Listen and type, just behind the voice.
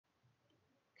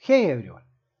Hey everyone,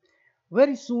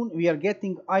 very soon we are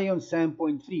getting Aion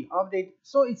 7.3 update,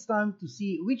 so it's time to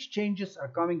see which changes are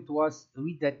coming to us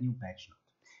with that new patch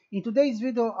note. In today's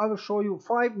video I will show you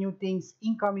 5 new things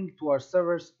incoming to our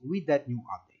servers with that new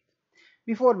update.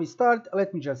 Before we start,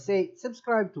 let me just say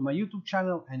subscribe to my YouTube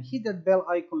channel and hit that bell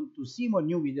icon to see more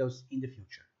new videos in the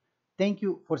future. Thank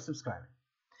you for subscribing.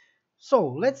 So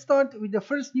let's start with the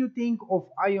first new thing of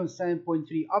Aion 7.3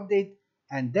 update,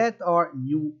 and that are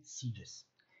new sieges.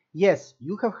 Yes,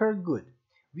 you have heard good.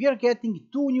 We are getting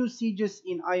 2 new sieges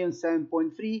in Aion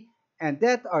 7.3, and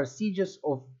that are sieges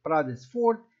of Prades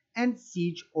Fort and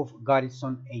Siege of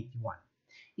Garrison 81.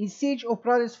 In Siege of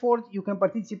Prades Fort you can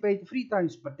participate 3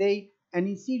 times per day, and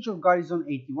in Siege of Garrison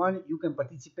 81 you can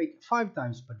participate 5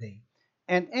 times per day.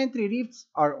 And entry rifts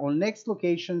are on next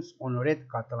locations on Red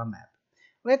Catalan map.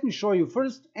 Let me show you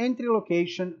first entry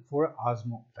location for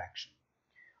Osmo faction.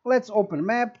 Let's open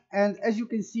map, and as you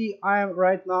can see I am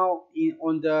right now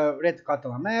on the Red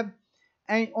Catalan map,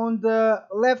 and on the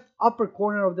left upper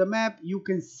corner of the map you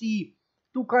can see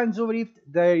 2 kinds of rift.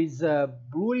 There is a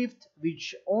blue rift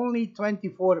which only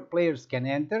 24 players can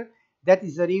enter. That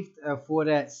is a rift for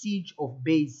a Siege of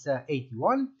Base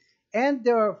 81, and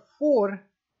there are 4,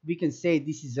 we can say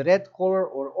this is a red color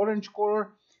or orange color,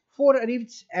 4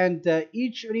 rifts, and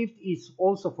each rift is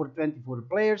also for 24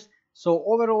 players. So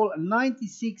overall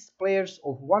 96 players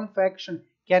of one faction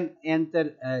can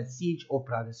enter Siege of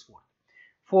Prades Fort.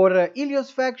 For Ilios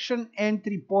faction,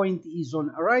 entry point is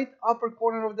on right upper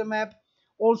corner of the map.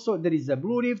 Also there is a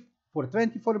blue rift for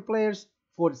 24 players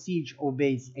for Siege of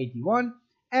Base 81,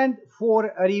 and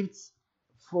 4 rifts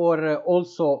for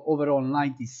also overall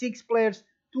 96 players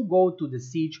to go to the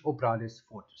Siege of Prades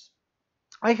Fortress.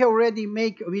 I have already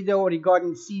made a video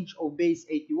regarding Siege of Base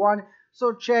 81,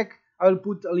 so check. I will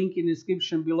put a link in the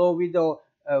description below video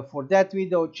for that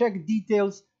video. Check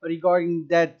details regarding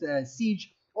that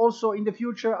siege. Also in the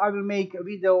future I will make a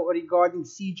video regarding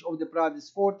Siege of the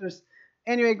Prades Fortress.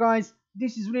 Anyway guys,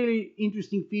 this is really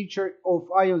interesting feature of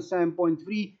Aion 7.3.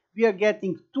 We are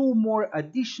getting 2 more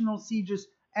additional sieges,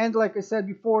 and like I said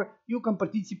before, you can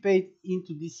participate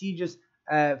into these sieges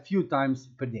a few times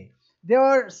per day. There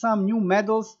are some new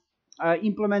medals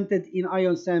implemented in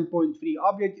Aion 7.3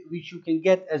 update which you can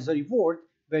get as a reward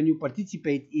when you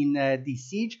participate in this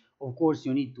siege. Of course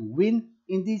you need to win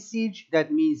in this siege,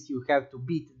 that means you have to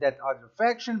beat that other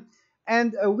faction,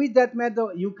 and with that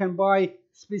medal you can buy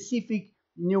specific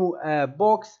new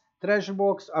treasure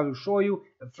box. I will show you,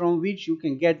 from which you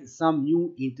can get some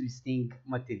new interesting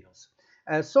materials.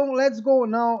 So let's go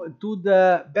now to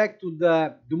back to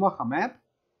the Dumaha map.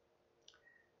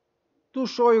 To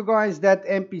show you guys that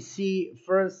NPC,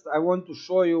 first I want to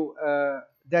show you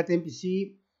that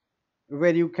NPC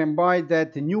where you can buy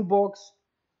that new box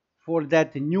for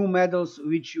that new medals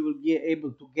which you will be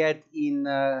able to get in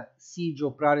Siege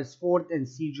of Prades Fort and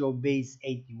Siege of Base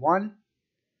 81.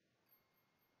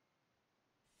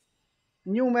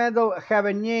 New medal have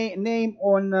a name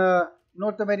on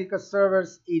North America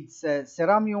servers. It's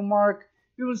Ceramium Mark.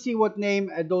 You will see what name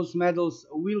those medals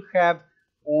will have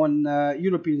on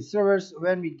European servers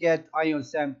when we get Aion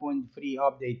 7.3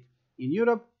 update in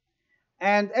Europe.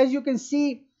 And as you can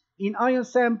see, in Aion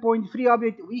 7.3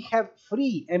 update we have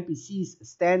 3 NPCs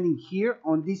standing here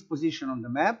on this position on the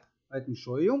map. Let me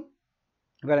show you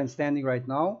where I'm standing right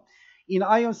now. In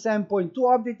Aion 7.2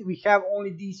 update we have only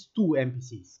these 2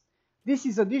 NPCs. This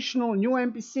is additional new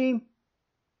NPC,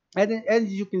 and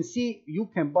as you can see you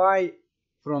can buy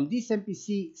from this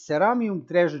NPC Ceramium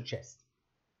treasure chest.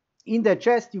 In the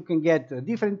chest you can get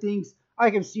different things. I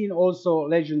have seen also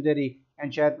legendary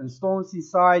enchantment stones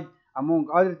inside, among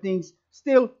other things.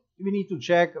 Still, we need to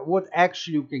check what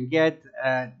actually you can get.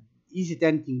 Is it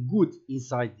anything good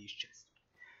inside this chest?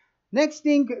 Next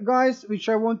thing guys which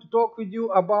I want to talk with you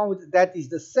about, that is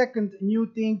the second new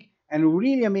thing and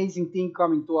really amazing thing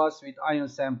coming to us with Aion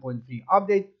 7.3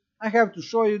 update. I have to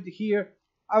show you here.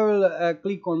 I will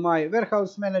click on my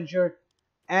warehouse manager,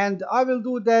 and I will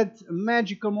do that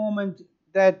magical moment,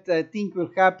 that thing will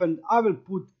happen. I will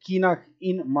put Kinach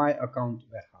in my account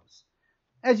warehouse.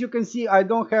 As you can see I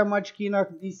don't have much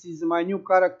Kinach. This is my new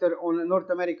character on North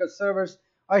America servers.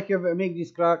 I have made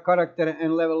this character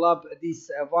and level up this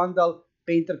Vandal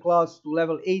Painter class to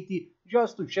level 80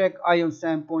 just to check Aion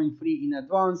 7.3 in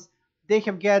advance. They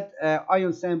have get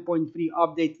Aion 7.3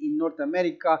 update in North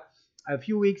America a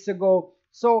few weeks ago.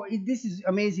 So this is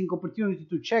amazing opportunity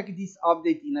to check this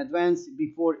update in advance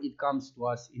before it comes to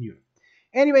us in Europe.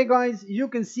 Anyway guys, you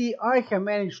can see I have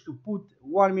managed to put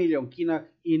 1 million Kinach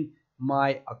in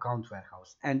my account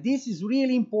warehouse, and this is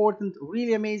really important,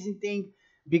 really amazing thing,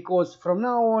 because from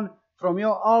now on, from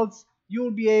your alts you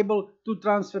will be able to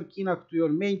transfer Kinak to your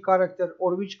main character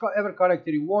or whichever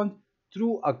character you want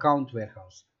through account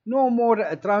warehouse. No more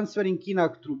transferring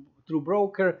Kinak through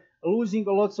broker, losing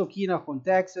lots of Kinak on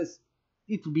taxes.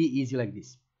 It will be easy like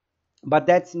this. But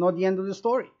that's not the end of the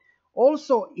story.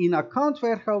 Also, in account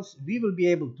warehouse, we will be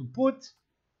able to put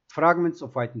fragments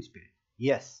of fighting spirit.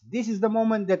 Yes, this is the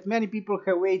moment that many people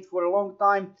have waited for a long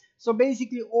time. So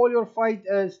basically, all your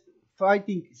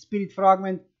fighting spirit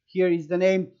fragment, here is the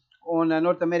name on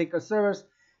North America servers,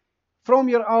 from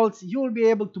your alts, you will be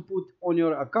able to put on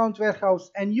your account warehouse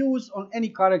and use on any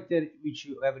character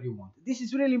whichever you want. This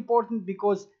is really important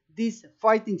because these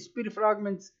fighting spirit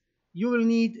fragments, you will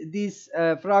need these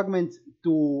fragments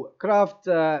to craft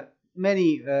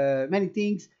many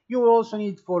things. You will also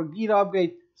need for gear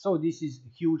upgrade. So this is a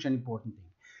huge and important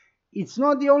thing. It's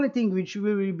not the only thing which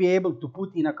we will be able to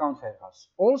put in account warehouse.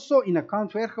 Also in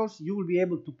account warehouse, you will be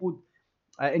able to put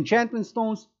enchantment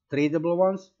stones, tradable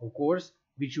ones, of course,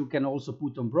 which you can also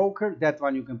put on broker. That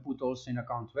one you can put also in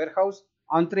account warehouse.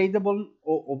 Untradable,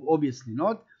 obviously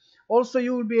not. Also,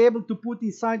 you will be able to put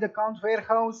inside account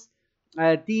warehouse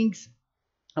things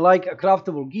like a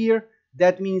craftable gear.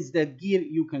 That means that gear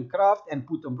you can craft and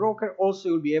put on broker. Also,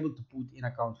 you'll be able to put in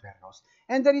account warehouse.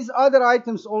 And there is other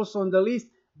items also on the list,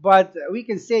 but we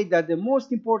can say that the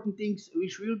most important things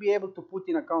which we'll be able to put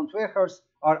in account warehouse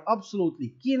are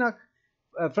absolutely Kinak,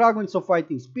 fragments of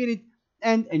fighting spirit,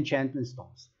 and enchantment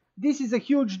stones. This is a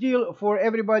huge deal for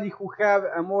everybody who have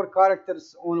more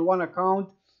characters on one account,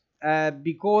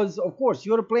 because of course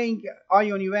you're playing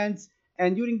Aion events,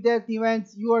 and during that event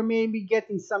you are maybe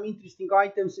getting some interesting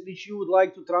items which you would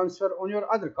like to transfer on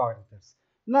your other characters.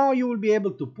 Now you will be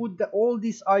able to put all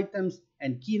these items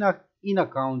and Kinak in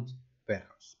account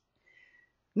warehouse.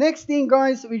 Next thing,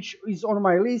 guys, which is on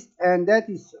my list, and that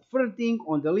is third thing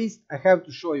on the list I have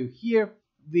to show you here,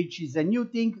 which is a new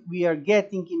thing we are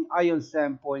getting in Aion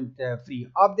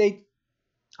 7.3 update.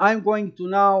 I'm going to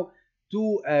now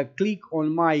click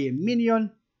on my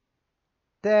minion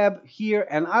tab here,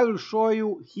 and I will show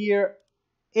you here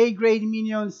A grade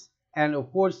minions, and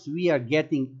of course we are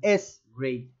getting S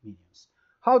grade minions.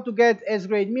 How to get S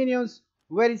grade minions?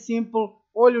 Very simple.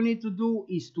 All you need to do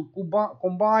is to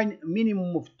combine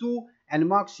minimum of 2 and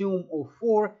maximum of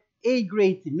 4 A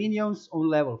grade minions on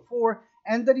level 4,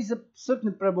 and there is a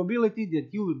certain probability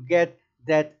that you will get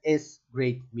that S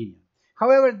grade minion.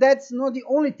 However, that's not the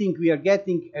only thing we are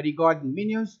getting regarding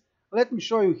minions. Let me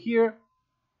show you here.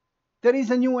 There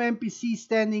is a new NPC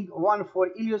standing, one for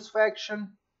Ilios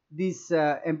faction. This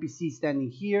NPC standing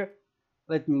here.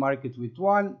 Let me mark it with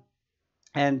 1,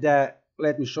 and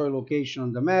let me show you location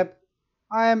on the map.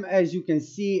 I am, as you can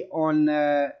see, on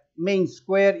main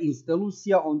square in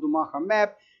Stelucia on Dumaha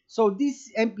map. So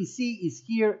this NPC is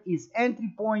here, is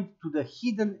entry point to the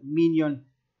hidden minion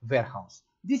warehouse.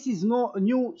 This is no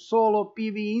new solo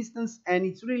PvE instance, and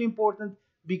it's really important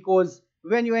because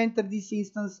when you enter this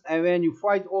instance and when you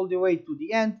fight all the way to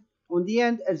the end, on the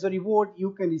end as a reward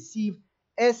you can receive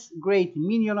S grade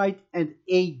minionite and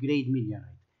A grade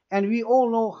minionite. And we all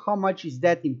know how much is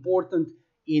that important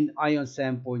in Aion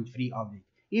 7.3 update.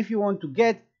 If you want to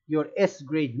get your S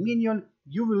grade minion,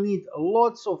 you will need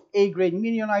lots of A grade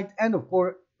minionite and of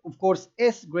course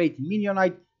S grade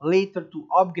minionite later to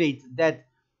upgrade that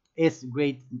S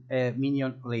grade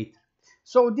minion later.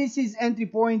 So this is entry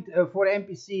point for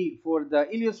NPC for the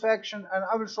Ilios faction, and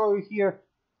I will show you here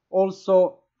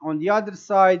also on the other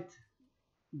side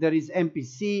there is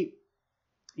NPC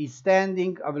is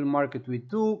standing. I will mark it with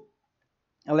 2.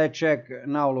 Let's check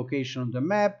now location on the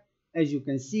map. As you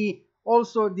can see,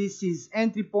 also this is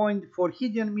entry point for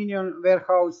hidden minion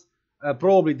warehouse.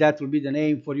 Probably that will be the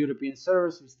name for European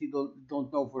servers. We still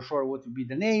don't know for sure what will be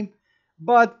the name,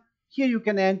 but here you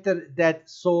can enter that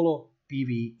solo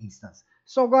PvE instance.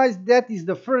 So guys, that is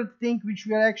the third thing which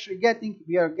we are actually getting.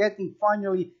 We are getting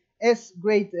finally S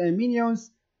grade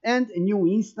minions and a new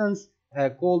instance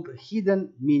called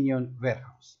hidden minion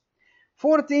warehouse.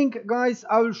 Fourth thing, guys,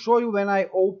 I will show you when I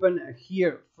open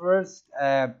here first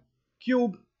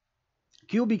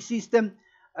cubic system.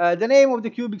 The name of the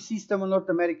cubic system on North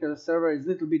America server is a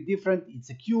little bit different. It's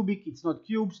a cubic, it's not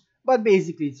cubes, but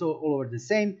basically it's all over the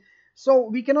same. So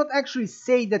we cannot actually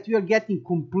say that we are getting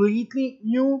completely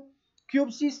new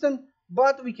cube system,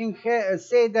 but we can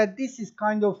say that this is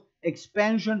kind of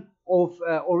expansion of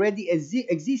already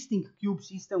existing cube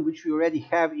system which we already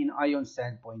have in Aion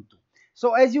 7.2.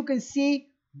 So as you can see,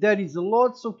 there is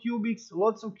lots of cubics,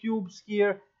 lots of cubes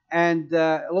here, and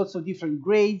lots of different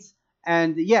grades.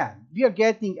 And yeah, we are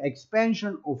getting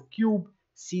expansion of cube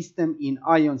system in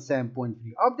Aion 7.3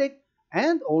 update,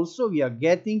 and also we are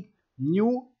getting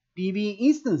new PvE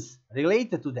instance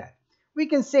related to that. We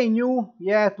can say new,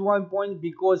 yeah, at one point,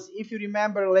 because if you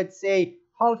remember, let's say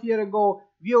half year ago,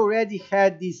 we already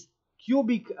had this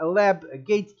cubic lab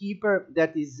gatekeeper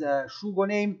that is Shugo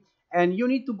name, and you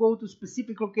need to go to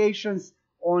specific locations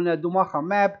on a Dumaha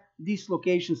map. These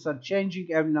locations are changing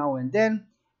every now and then,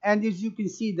 and as you can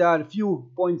see, there are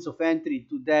few points of entry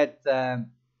to that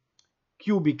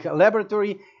cubic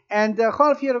laboratory. And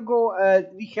half year ago,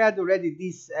 we had already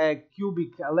this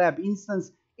cubic lab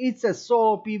instance. It's a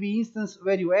solo PV instance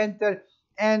where you enter,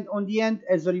 and on the end,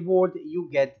 as a reward, you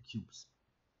get cubes.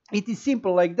 It is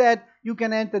simple like that. You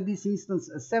can enter this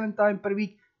instance 7 times per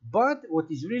week. But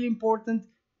what is really important,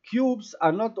 cubes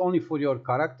are not only for your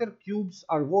character, cubes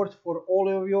are worth for all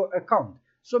of your account.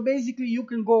 So basically, you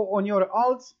can go on your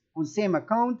alts on same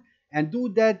account and do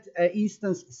that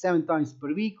instance 7 times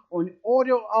per week on all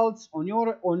your alts on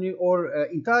your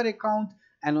entire account,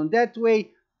 and on that way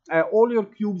all your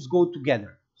cubes go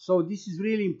together. So this is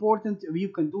really important. You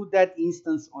can do that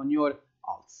instance on your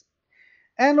alts.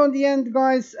 And on the end,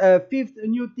 guys, fifth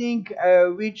new thing,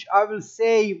 which I will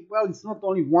say, well, it's not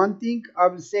only one thing. I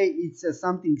will say it's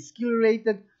something skill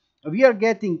related. We are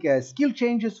getting skill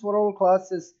changes for all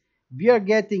classes. We are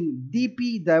getting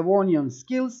DP Devonian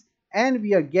skills, and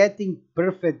we are getting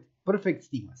perfect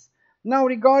stigmas. Now,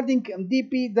 regarding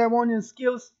DP Devonian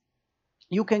skills,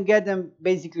 you can get them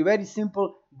basically very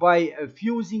simple by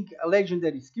fusing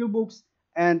legendary skill books,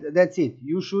 and that's it.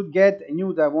 You should get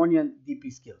new Devonian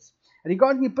DP skills.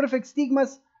 Regarding perfect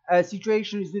stigmas,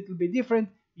 situation is a little bit different.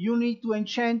 You need to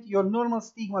enchant your normal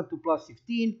stigma to plus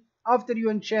 15. After you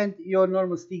enchant your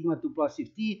normal stigma to plus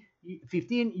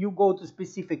 15, you go to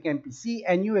specific NPC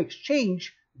and you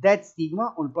exchange that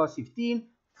stigma on plus 15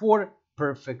 for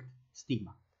perfect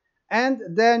stigma. And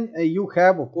then you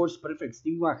have, of course, perfect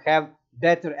stigma have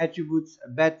better attributes,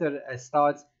 better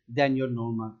stats than your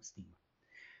normal stigma.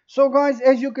 So guys,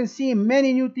 as you can see,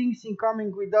 many new things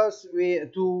incoming with us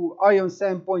to Aion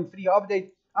 7.3 update.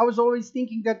 I was always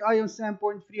thinking that Aion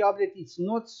 7.3 update is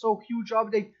not so huge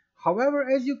update. However,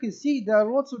 as you can see, there are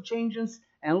lots of changes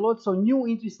and lots of new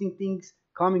interesting things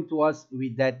coming to us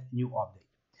with that new update.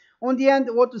 On the end,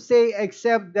 what to say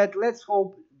except that let's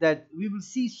hope that we will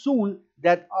see soon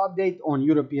that update on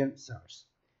European servers.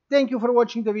 Thank you for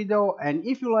watching the video, and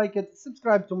if you like it,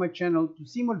 subscribe to my channel to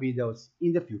see more videos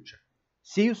in the future.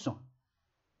 See you soon.